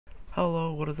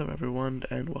Hello, what is up everyone,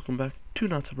 and welcome back to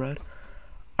Not So Bread.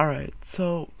 Alright,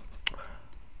 so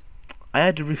I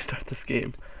had to restart this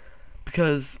game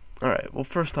because, alright, well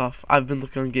first off, I've been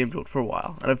looking on Game for a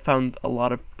while, and I've found a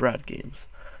lot of Brad games.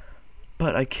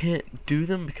 But I can't do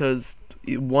them because,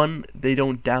 one, they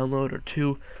don't download, or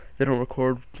two, they don't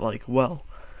record, like, well.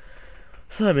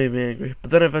 So that made me angry.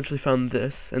 But then I eventually found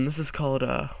this, and this is called,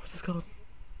 what's this called?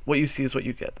 What You See Is What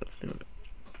You Get, that's the name of it.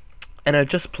 And I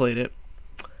just played it.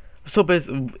 So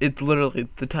basically, it's literally,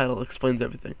 the title explains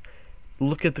everything.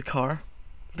 Look at the car.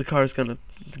 The car is gonna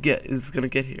get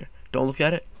here. Don't look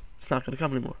at it. It's not gonna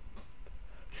come anymore.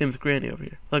 Same with Granny over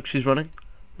here. Look, she's running.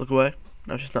 Look away.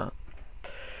 No, she's not.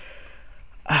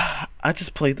 I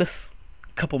just played this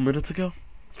a couple minutes ago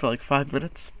for like 5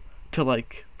 minutes to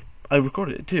like I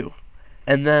recorded it too,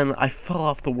 and then I fell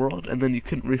off the world, and then you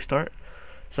couldn't restart,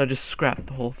 so I just scrapped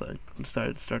the whole thing and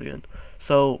started again.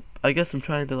 So I guess I'm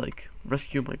trying to like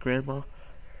rescue my grandma.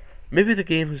 Maybe the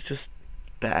game is just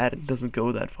bad and doesn't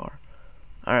go that far.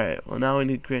 Alright, well now I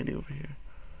need Granny over here.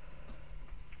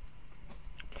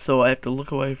 So I have to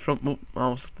look away from, oh,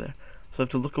 almost up there. So I have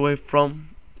to look away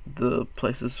from the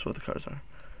places where the cars are.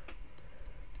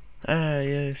 Alright,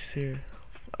 yeah, she's here.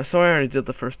 So I already did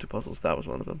the first two puzzles, that was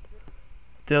one of them.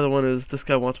 The other one is, this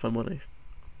guy wants my money.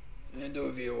 Hand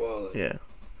over your wallet. Yeah.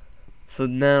 So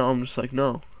now I'm just like,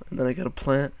 no. And then I get a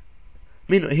plant.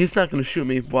 Meanwhile, he's not going to shoot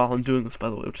me while I'm doing this, by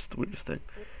the way, which is the weirdest thing.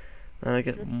 Then I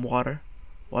get water.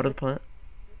 Water the plant.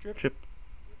 Drip. Drip.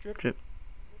 Drip.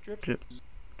 Drip.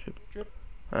 Drip.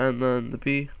 And then the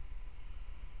bee.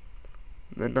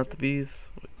 And then not the bees.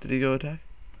 Did he go attack?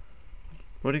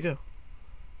 Where'd he go?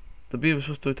 The bee was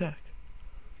supposed to attack.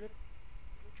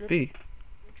 Bee.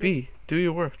 Bee, do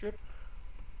your work.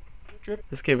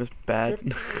 This game is bad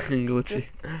and glitchy.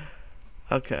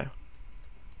 Okay.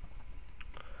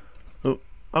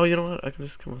 Oh, you know what? I can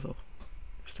just kill myself.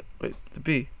 Wait, the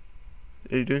bee.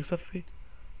 Are you doing stuff, bee?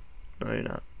 No, you're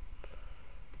not.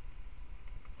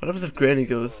 What happens if Granny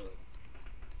goes?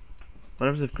 What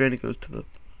happens if Granny goes to the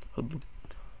hoodlum?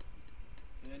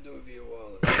 Hand over your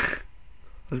wallet.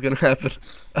 What's gonna happen?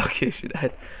 Okay, she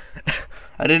died.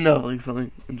 I didn't know like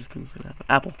something interesting was gonna happen.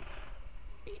 Apple.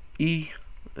 E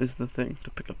is the thing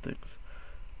to pick up things.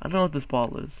 I don't know what this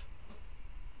ball is.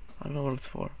 I don't know what it's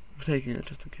for. I'm taking it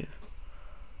just in case.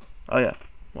 Oh yeah,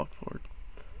 walk forward.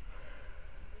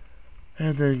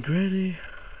 And then Granny.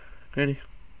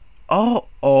 Oh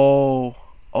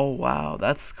wow,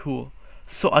 that's cool.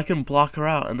 So I can block her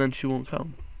out and then she won't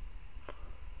come.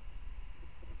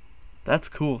 That's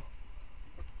cool.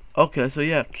 Okay, so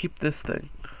yeah, keep this thing.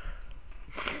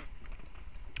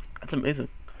 That's amazing.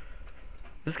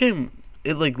 This game,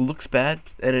 it like looks bad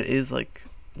and it is like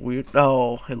weird.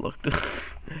 Oh, it looked.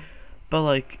 But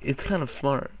like, it's kind of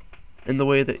smart in the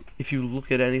way that if you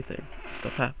look at anything,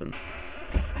 stuff happens.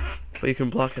 But you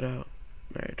can block it out.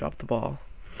 Alright, drop the ball.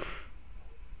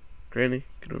 Granny,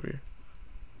 get over here.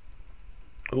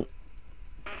 Oh.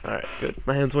 Alright, good.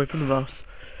 My hand's away from the mouse.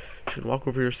 She can walk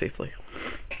over here safely.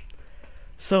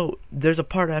 So, there's a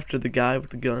part after the guy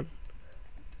with the gun.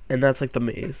 And that's like the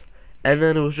maze. And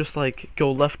then it was just like,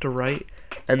 go left or right.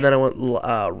 And then I went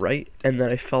right. And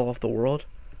then I fell off the world.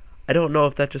 I don't know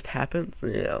if that just happens.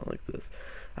 Yeah, like this.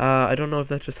 I don't know if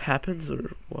that just happens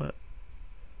or what.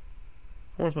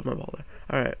 I want to put my ball there.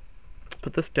 Alright.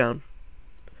 Put this down.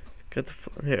 Get the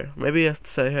here. Maybe you have to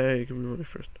say, hey, give me money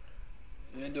first.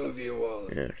 Hand over your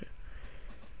wallet. Yeah, okay.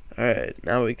 Alright,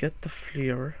 now we get the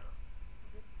flower.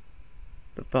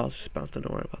 The ball's just bouncing,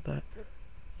 don't worry about that.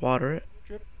 Water it.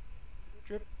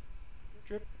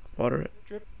 Water it.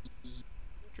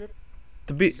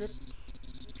 The bee.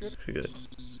 Okay, good.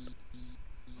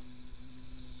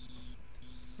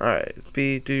 Alright,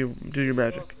 bee, do your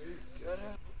magic.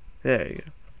 There you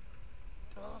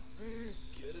go.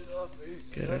 Get it off me.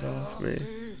 Get it off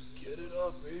me. Get it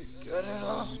off me. Get it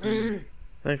off me.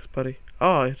 Thanks, buddy.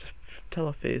 Oh, I just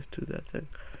telephased to that thing.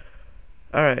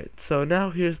 Alright, so now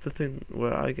here's the thing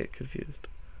where I get confused.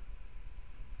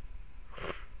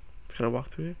 Can I walk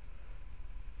through here?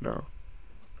 No.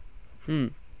 No,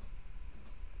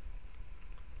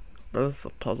 this is a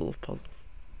puzzle of puzzles.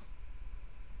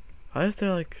 Why is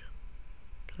there like...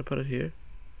 Can I put it here?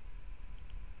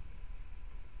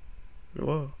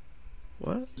 Whoa.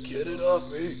 What? Get it off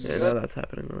me. Yeah, now that's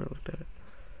happening when I looked at it.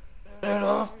 Get it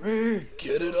off me.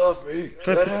 Get it off me.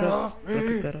 Can I Get pick it that- off can I pick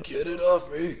me. that up? Get it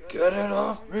off me. Get it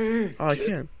off me. Oh, I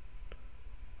can.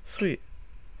 Sweet.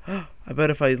 I bet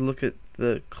if I look at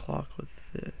the clock with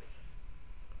this,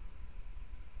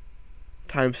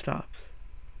 time stops.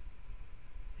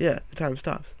 Yeah, the time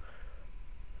stops.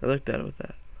 I looked at it with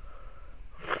that.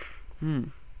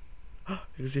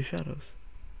 You can see shadows.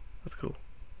 That's cool.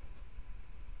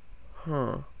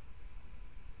 Huh.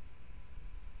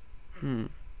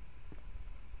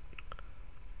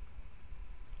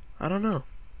 I don't know.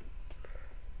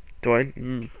 I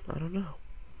don't know.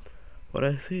 What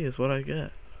I see is what I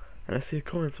get. And I see a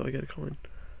coin, so I get a coin.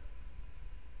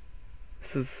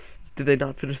 Did they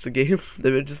not finish the game?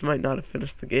 They just might not have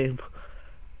finished the game.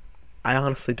 I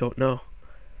honestly don't know.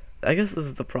 I guess this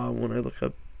is the problem when I look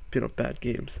up, bad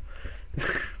games.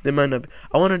 They might not be.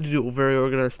 I wanted to do a very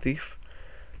organized thief.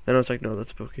 Then I was like, no, that's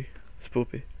spooky.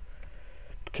 Spoopy.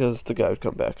 Because the guy would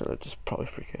come back and I'd just probably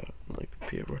freak out and, like,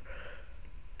 pee everywhere.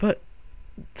 But,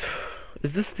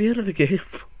 is this the end of the game?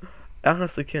 I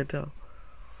honestly can't tell.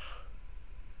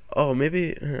 Oh,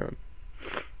 maybe, hang on.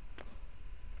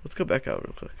 Let's go back out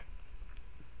real quick.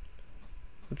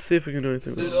 Let's see if we can do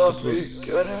anything with this.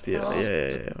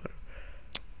 Yeah.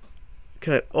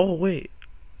 Can I, oh, wait.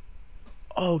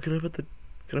 Oh, can I put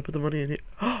the money in here?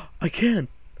 Oh, I can!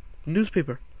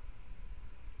 Newspaper.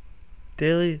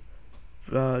 Daily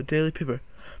paper.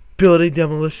 Building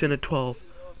demolition at 12.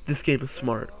 This game is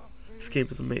smart. This game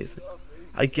is amazing.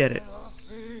 I get it.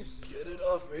 Get it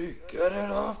off me. Get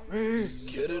it off me.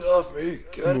 Get it off me.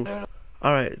 Get it off.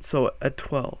 Alright, so at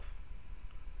 12.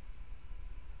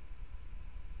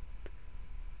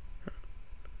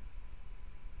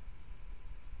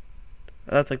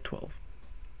 That's like 12.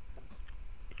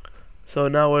 So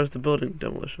now where's the building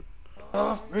demolition?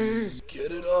 Off me.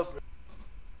 Get it off me.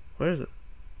 Where is it?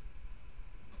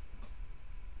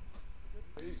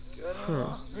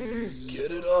 Huh.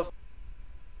 Get it off.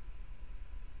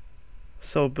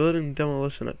 So building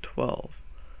demolition at 12.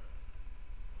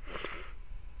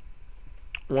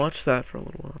 Watch that for a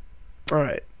little while.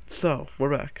 Alright, so we're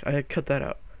back. I had cut that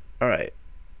out. Alright.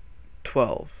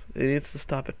 12. It needs to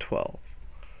stop at 12.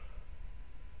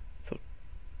 So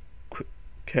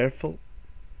careful.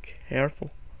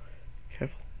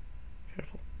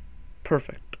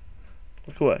 Perfect.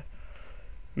 Look away.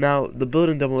 Now the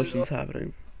building demolition's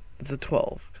happening. It's at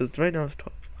 12. Because right now it's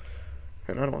 12.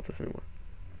 And I don't want this anymore.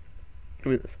 Give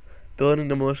me this. Building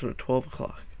demolition at 12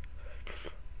 o'clock.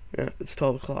 Yeah, it's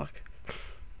 12 o'clock. I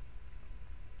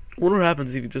wonder what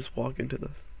happens if you could just walk into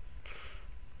this.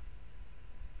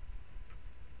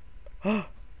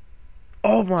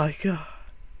 Oh my god.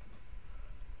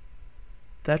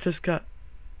 That just got...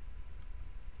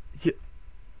 Yeah,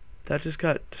 that just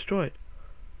got destroyed.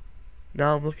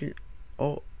 Now I'm looking...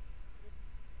 Oh.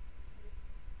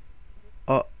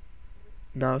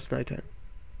 Now it's nighttime.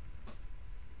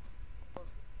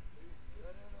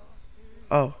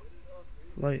 Oh.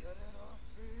 Light.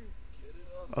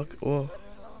 Okay, whoa.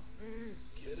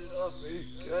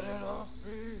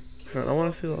 I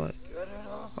want to see the light.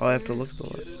 Oh, I have to look at the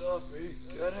light.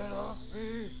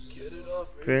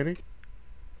 Granny?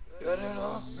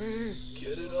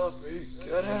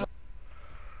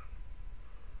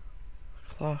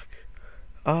 Clock.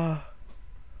 Ah.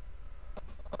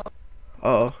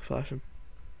 Uh-oh, flashing.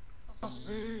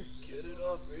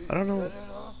 I don't know.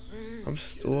 I'm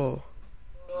whoa.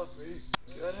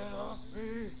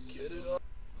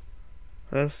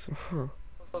 That's, huh.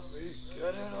 I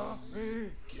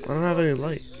don't have any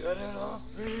light.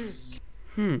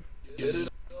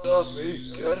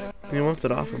 He wants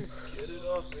it off him.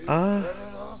 I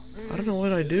don't know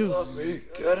what I do.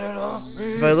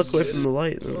 If I look away from the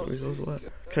light, then it goes away.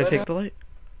 Can I take the light?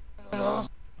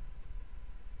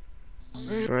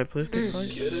 Can I please take the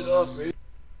light?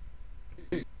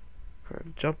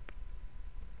 Jump.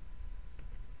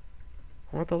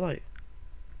 I want the light.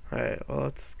 Alright, well,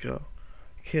 let's go.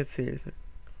 I can't see anything.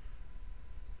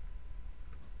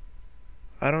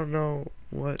 I don't know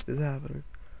what is happening.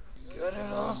 Get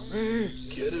it off me.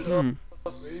 Get it off me.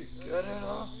 Get it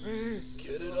off me.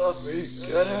 Get it off me.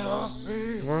 Get it off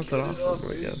me. I want it off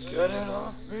him, I guess. Get it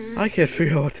off me. I can't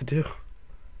figure out what to do.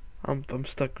 I'm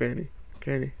stuck, Granny.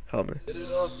 Granny, help me. Get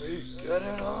it off me. Get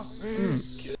it off me.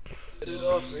 Get it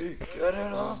off me. Get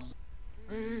it off me.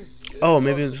 Oh,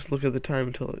 maybe I'll just look at the time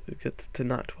until it gets to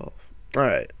not 12.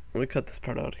 Alright, let me cut this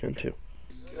part out again too.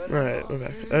 Alright, we're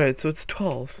back. Alright, so it's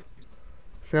 12.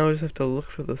 So now we just have to look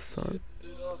for the sun.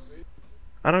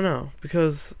 I don't know,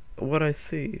 because what I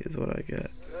see is what I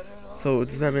get. So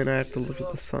does that mean I have to look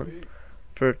at the sun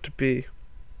for it to be...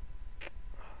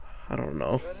 I don't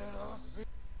know.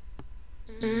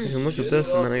 I can look at this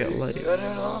and then I get light.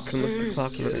 I can look at the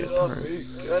clock and then I get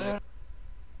time.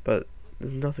 But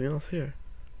there's nothing else here.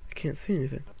 I can't see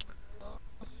anything.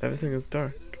 Everything is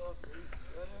dark.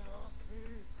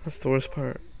 That's the worst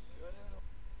part.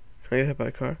 Can I get hit by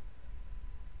a car?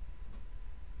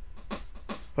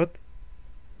 What?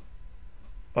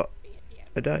 Oh,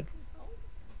 I died.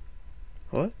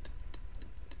 What?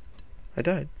 I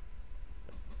died.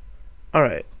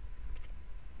 Alright.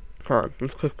 Hold on,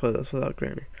 let's quick play this without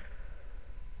Granny.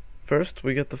 First,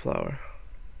 we get the flower.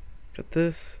 Get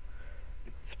this.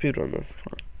 Speedrun this,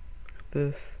 come on. Get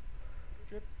this.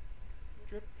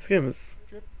 This game is...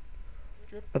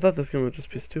 I thought this game would just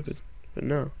be stupid, but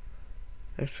no.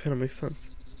 It actually kind of makes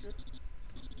sense.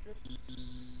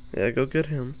 Yeah, go get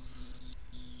him.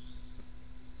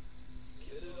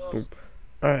 Boom.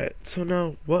 Alright, so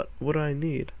now, what would I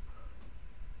need?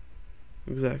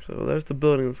 Exactly, well there's the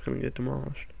building that's gonna get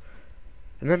demolished.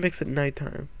 And that makes it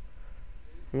nighttime.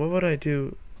 What would I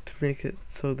do to make it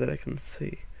so that I can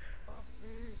see?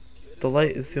 The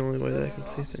light is the only way that I can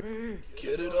see things.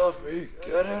 Get it off me.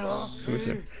 Get it off me. Come here,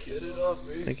 sir. Get it off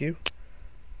me. Thank you.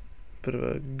 Bit of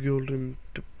a golden...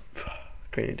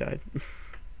 Granny died.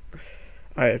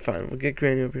 Alright, fine. We'll get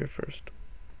Granny over here first.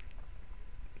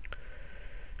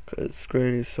 Because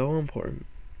Granny is so important.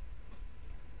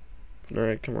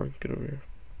 Alright, come on. Get over here.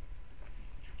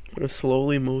 I'm gonna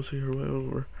slowly mosey her way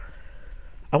over.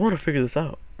 I want to figure this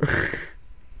out.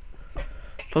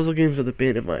 Puzzle games are the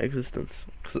bane of my existence.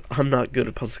 Because I'm not good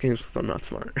at puzzle games because I'm not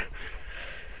smart.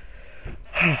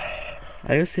 I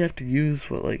guess you have to use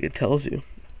what, like, it tells you.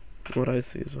 What I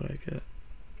see is what I get.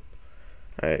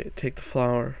 Alright, take the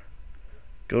flower.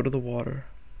 Go to the water.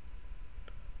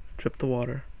 Drip the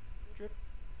water.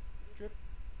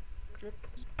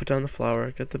 Put down the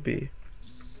flower. Get the bee.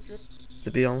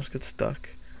 The bee almost gets stuck.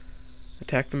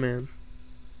 Attack the man.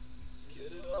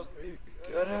 Get it off me.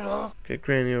 Get it off. Get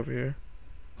Granny over here.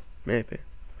 Maybe.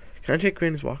 Can I take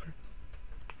Granny's walker?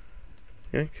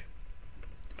 Yank.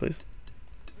 Please.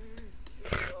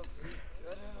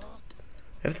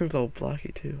 Everything's all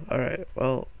blocky too. Alright,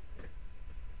 well.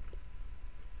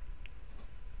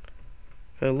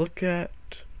 If I look at...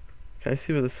 Can I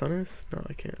see where the sun is? No,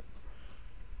 I can't.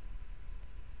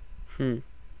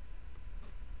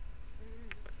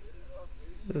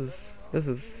 This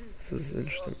is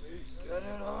interesting.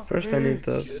 First I need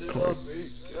the coin.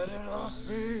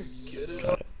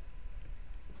 Got it.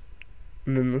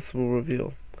 And then this will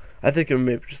reveal. I think I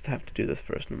maybe just have to do this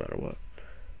first no matter what.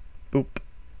 Boop.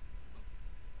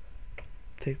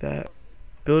 Take that.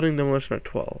 Building demolition at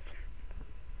 12.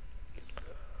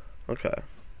 Okay.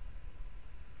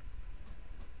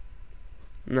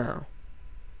 Now,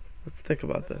 let's think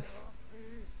about this.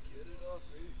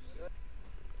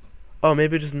 Oh,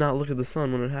 maybe just not look at the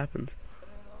sun when it happens.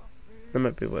 That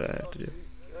might be what I have to do.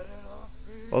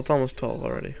 Well, it's almost 12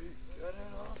 already.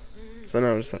 So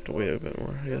now I just have to wait a bit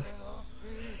more, I guess.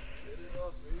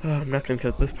 I'm not gonna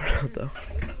cut this part out though.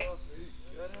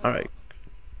 Alright.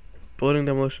 Building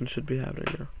demolition should be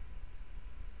happening now.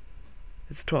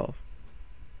 It's 12.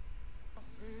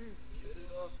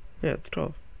 Yeah, it's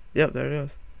 12. Yep, there it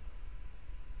goes.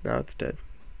 Now it's dead.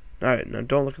 Alright, now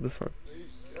don't look at the sun.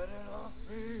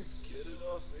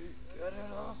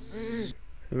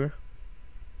 See me?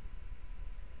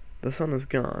 The sun is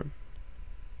gone.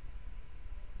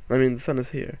 I mean, the sun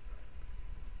is here.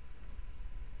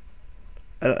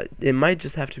 It might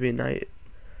just have to be night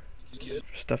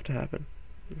for stuff to happen.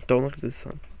 Don't look at the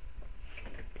sun.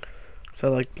 So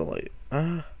I like the light.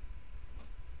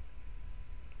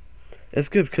 It's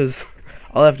good because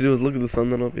all I have to do is look at the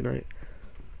sun, then it'll be night.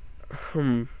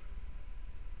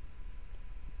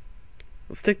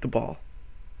 Let's take the ball.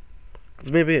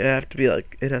 Cause maybe it has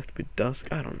to be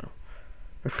dusk. I don't know.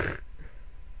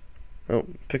 Oh,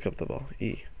 pick up the ball.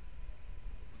 E.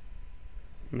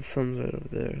 And the sun's right over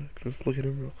there. Just look at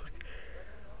him real quick.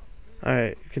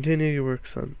 Alright, continue your work,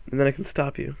 son. And then I can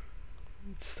stop you.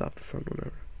 Stop the sun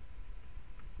whenever.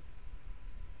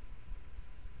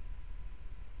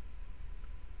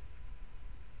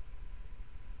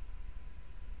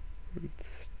 And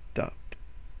stop.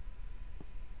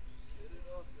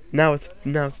 Now it's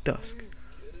dusk.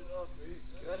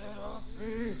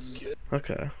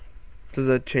 Okay. Does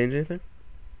that change anything?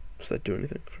 Does that do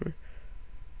anything for me?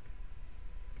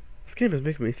 This game is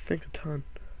making me think a ton.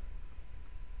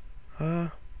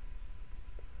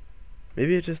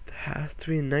 Maybe it just has to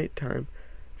be nighttime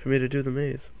for me to do the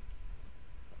maze.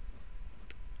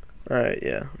 Alright,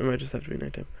 yeah. It might just have to be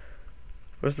nighttime.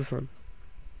 Where's the sun?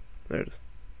 There it is.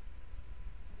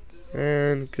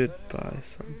 And goodbye,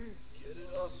 sun.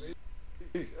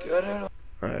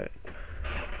 Alright.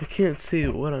 I can't see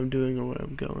what I'm doing or where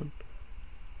I'm going.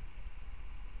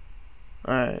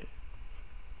 Alright.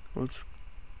 What's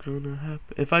gonna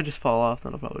happen? If I just fall off,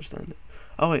 then I'll probably just end it.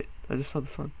 Oh wait, I just saw the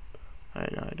sun.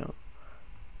 Alright, no I don't.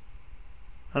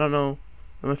 I don't know.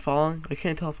 Am I falling? I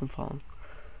can't tell if I'm falling.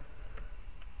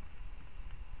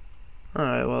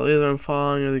 Alright, well either I'm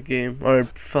falling or the game, or I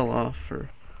fell off or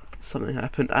something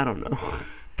happened. I don't know.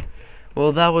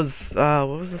 Well, that was, what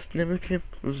was the name of the game?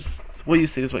 It was What You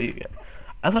See Is What You Get.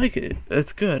 I like it.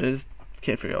 It's good. I just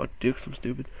can't figure out what to do because I'm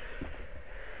stupid.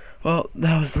 Well,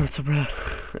 that was not so bad,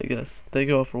 I guess. Thank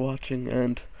you all for watching,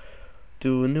 and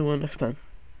do a new one next time.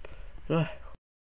 Bye.